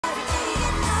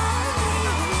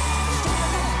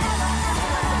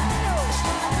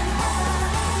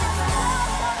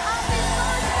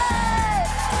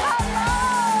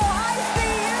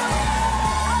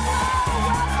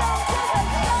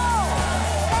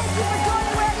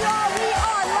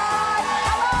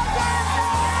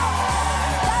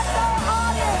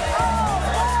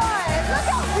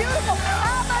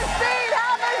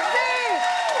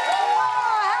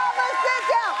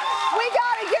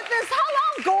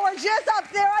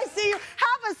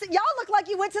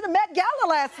went to the Met Gala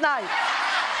last night.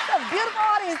 A beautiful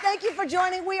audience. Thank you for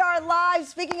joining. We are live.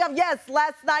 Speaking of, yes,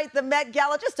 last night, the Met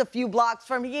Gala, just a few blocks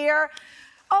from here.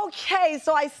 Okay,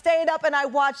 so I stayed up and I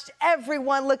watched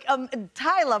everyone look.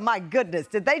 Tyla, my goodness,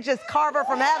 did they just carve her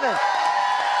from heaven?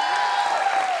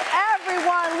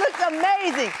 Everyone looked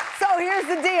amazing. So here's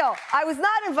the deal. I was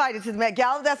not invited to the Met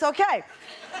Gala. That's okay.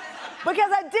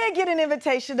 Because I did get an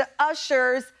invitation to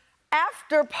Usher's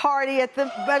after party at the...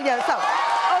 Yeah, so,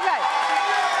 okay.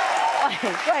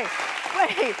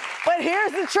 Wait. But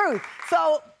here's the truth.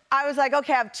 So I was like,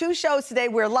 okay, I have 2 shows today.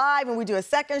 We're live and we do a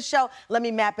second show. Let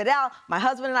me map it out. My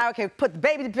husband and I, okay, put the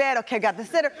baby to bed. Okay, got the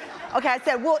sitter. Okay, I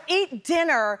said, we'll eat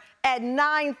dinner at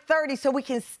 9:30 so we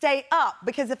can stay up.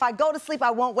 Because if I go to sleep,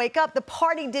 I won't wake up. The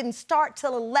party didn't start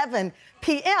till 11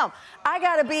 p.m. I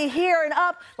gotta be here and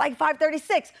up like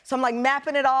 5:36. So I'm like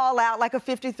mapping it all out like a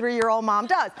 53-year-old mom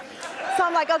does. So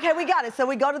I'm like, okay, we got it. So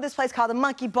we go to this place called the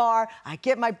Monkey Bar. I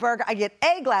get my burger. I get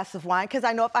a glass of wine because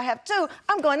I know if I have 2,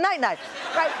 I'm going night-night,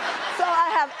 right? So I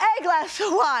have a glass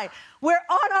of wine. We're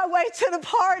on our way to the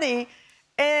party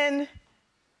and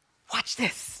watch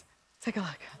this. Take a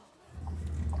look.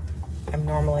 I'm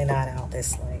normally not out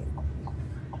this late.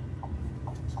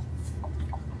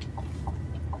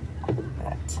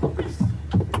 But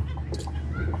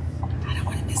I don't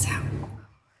want to miss out.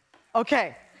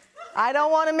 Okay, I don't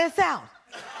want to miss out.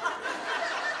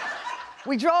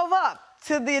 We drove up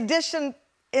to the Edition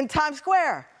in Times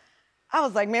Square. I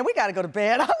was like, man, we got to go to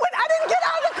bed. I didn't get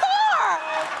out of the car.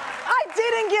 I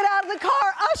didn't get out of the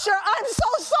car. Usher, I'm so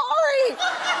sorry.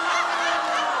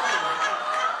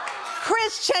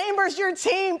 Chris Chambers, your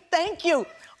team, thank you.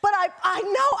 But I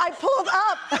know I pulled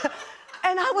up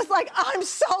and I was like, I'm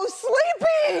so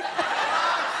sleepy.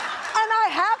 And I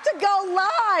have to go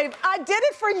live. I did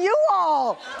it for you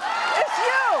all. It's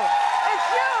you. It's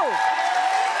you.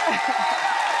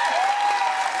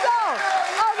 So,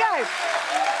 okay.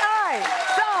 All right.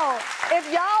 So, if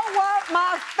y'all weren't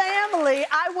my family,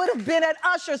 I would have been at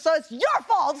Usher. So it's your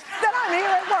fault that I'm here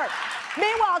at work.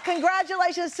 Meanwhile,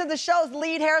 congratulations to the show's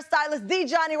lead hairstylist, the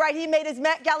Johnny Wright. He made his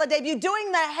Met Gala debut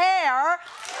doing the hair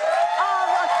of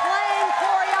acclaimed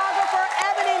choreographer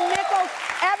Ebony Nichols.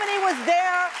 Ebony was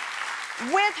there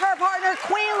with her partner,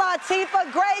 Queen Latifah.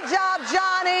 Great job,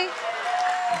 Johnny.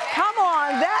 Come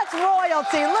on, that's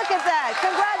royalty. Look at that.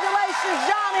 Congratulations,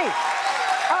 Johnny.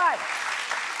 All right.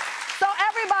 So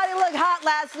everybody looked hot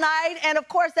last night, and of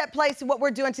course that plays to what we're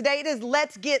doing today. It is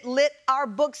Let's Get Lit, our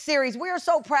book series. We are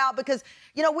so proud because,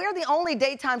 you know, we're the only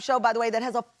daytime show, by the way, that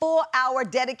has a full hour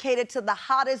dedicated to the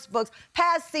hottest books.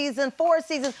 Past season, 4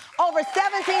 seasons, over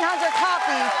 1,700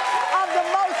 copies of the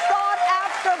most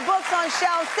sought-after books on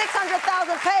shelves,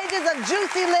 600,000 pages of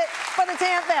juicy lit for the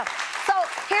Tan fam. So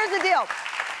here's the deal.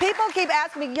 People keep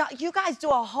asking me, you guys do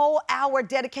a whole hour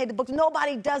dedicated to books.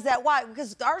 Nobody does that. Why?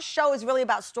 Because our show is really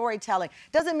about storytelling.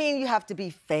 Doesn't mean you have to be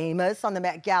famous on the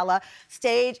Met Gala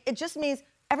stage. It just means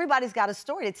everybody's got a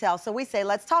story to tell. So we say,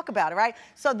 let's talk about it, right?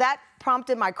 So that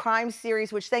prompted my crime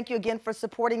series, which thank you again for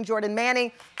supporting Jordan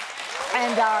Manning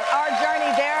and our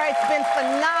journey there. It's been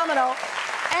phenomenal.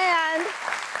 And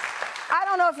I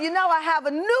don't know if you know, I have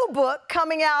a new book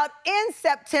coming out in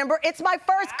September. It's my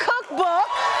first cookbook.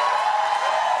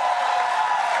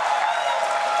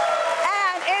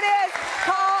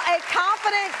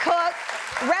 Confident Cook,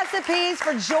 recipes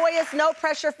for joyous,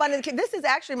 no-pressure fun. This is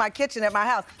actually my kitchen at my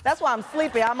house. That's why I'm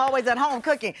sleepy. I'm always at home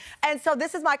cooking. And so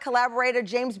this is my collaborator,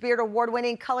 James Beard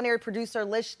award-winning culinary producer,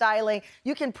 Liz Styling.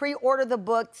 You can pre-order the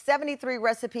book, 73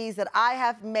 recipes that I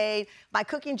have made. My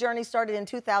cooking journey started in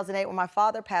 2008 when my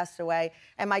father passed away.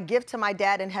 And my gift to my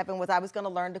dad in heaven was I was going to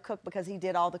learn to cook because he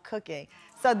did all the cooking.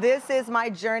 So this is my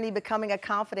journey becoming a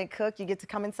confident cook. You get to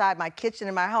come inside my kitchen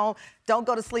in my home. Don't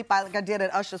go to sleep like I did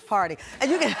at Usher's party. And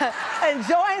you can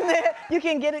join there. You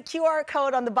can get a QR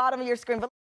code on the bottom of your screen.